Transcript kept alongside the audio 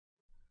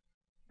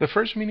The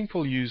first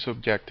meaningful use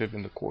objective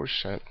in the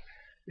course set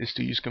is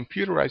to use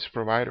computerized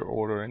provider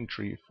order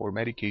entry for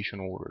medication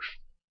orders.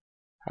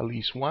 At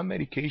least one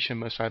medication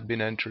must have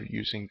been entered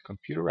using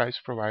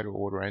computerized provider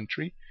order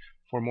entry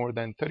for more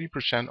than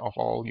 30% of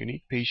all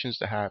unique patients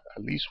that have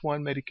at least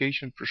one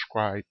medication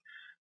prescribed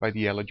by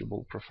the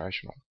eligible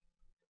professional.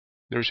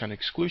 There's an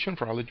exclusion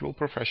for eligible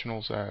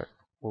professionals that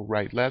will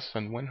write less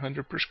than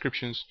 100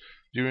 prescriptions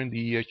during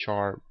the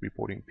EHR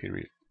reporting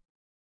period.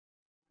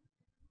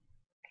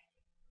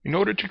 In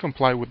order to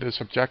comply with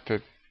this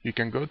objective, you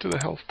can go to the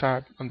Health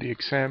tab on the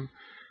exam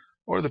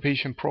or the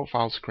patient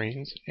profile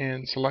screens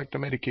and select the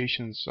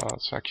medications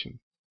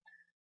section.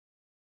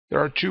 There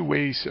are two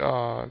ways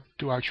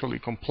to actually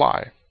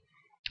comply.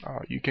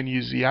 You can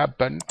use the app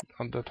button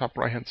on the top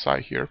right hand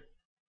side here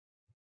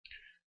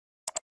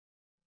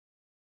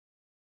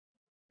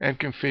and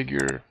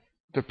configure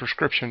the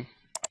prescription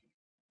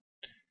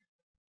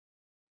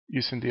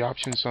using the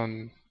options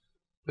on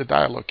the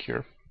dialog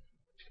here.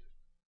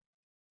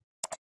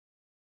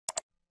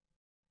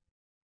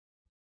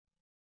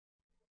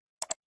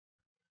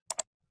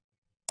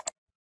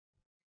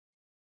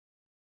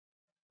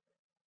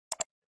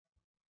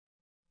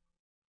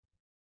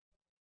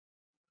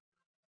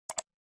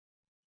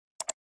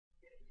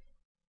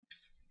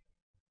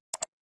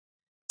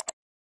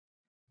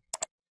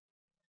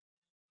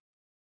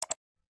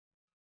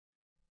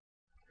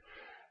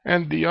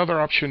 And the other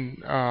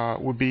option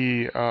would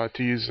be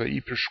to use the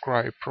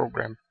ePrescribe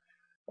program.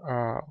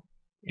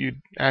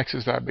 You'd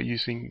access that by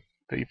using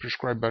the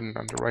ePrescribe button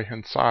on the right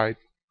hand side.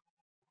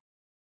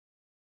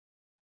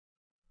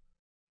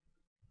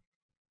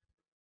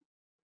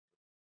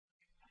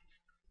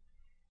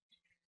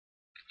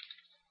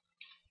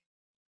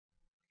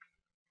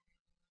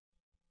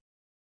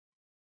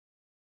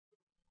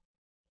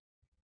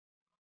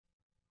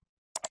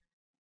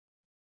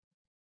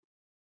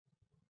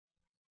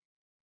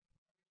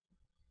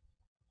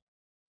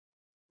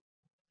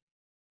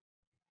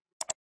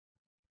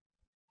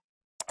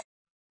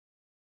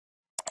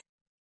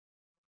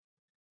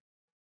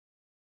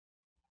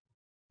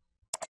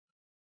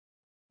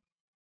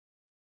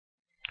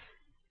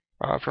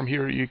 From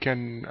here, you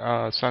can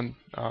send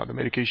the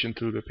medication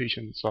to the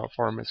patient's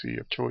pharmacy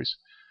of choice,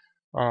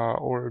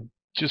 or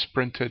just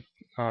print it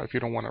if you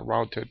don't want to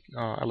route it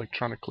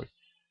electronically.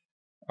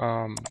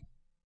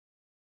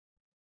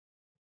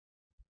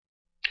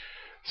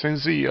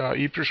 Since the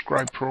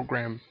ePrescribe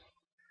program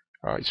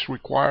is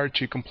required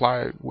to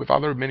comply with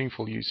other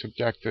meaningful use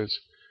objectives,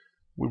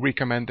 we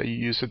recommend that you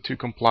use it to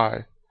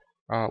comply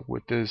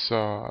with this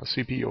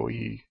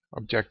CPOE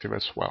objective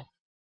as well.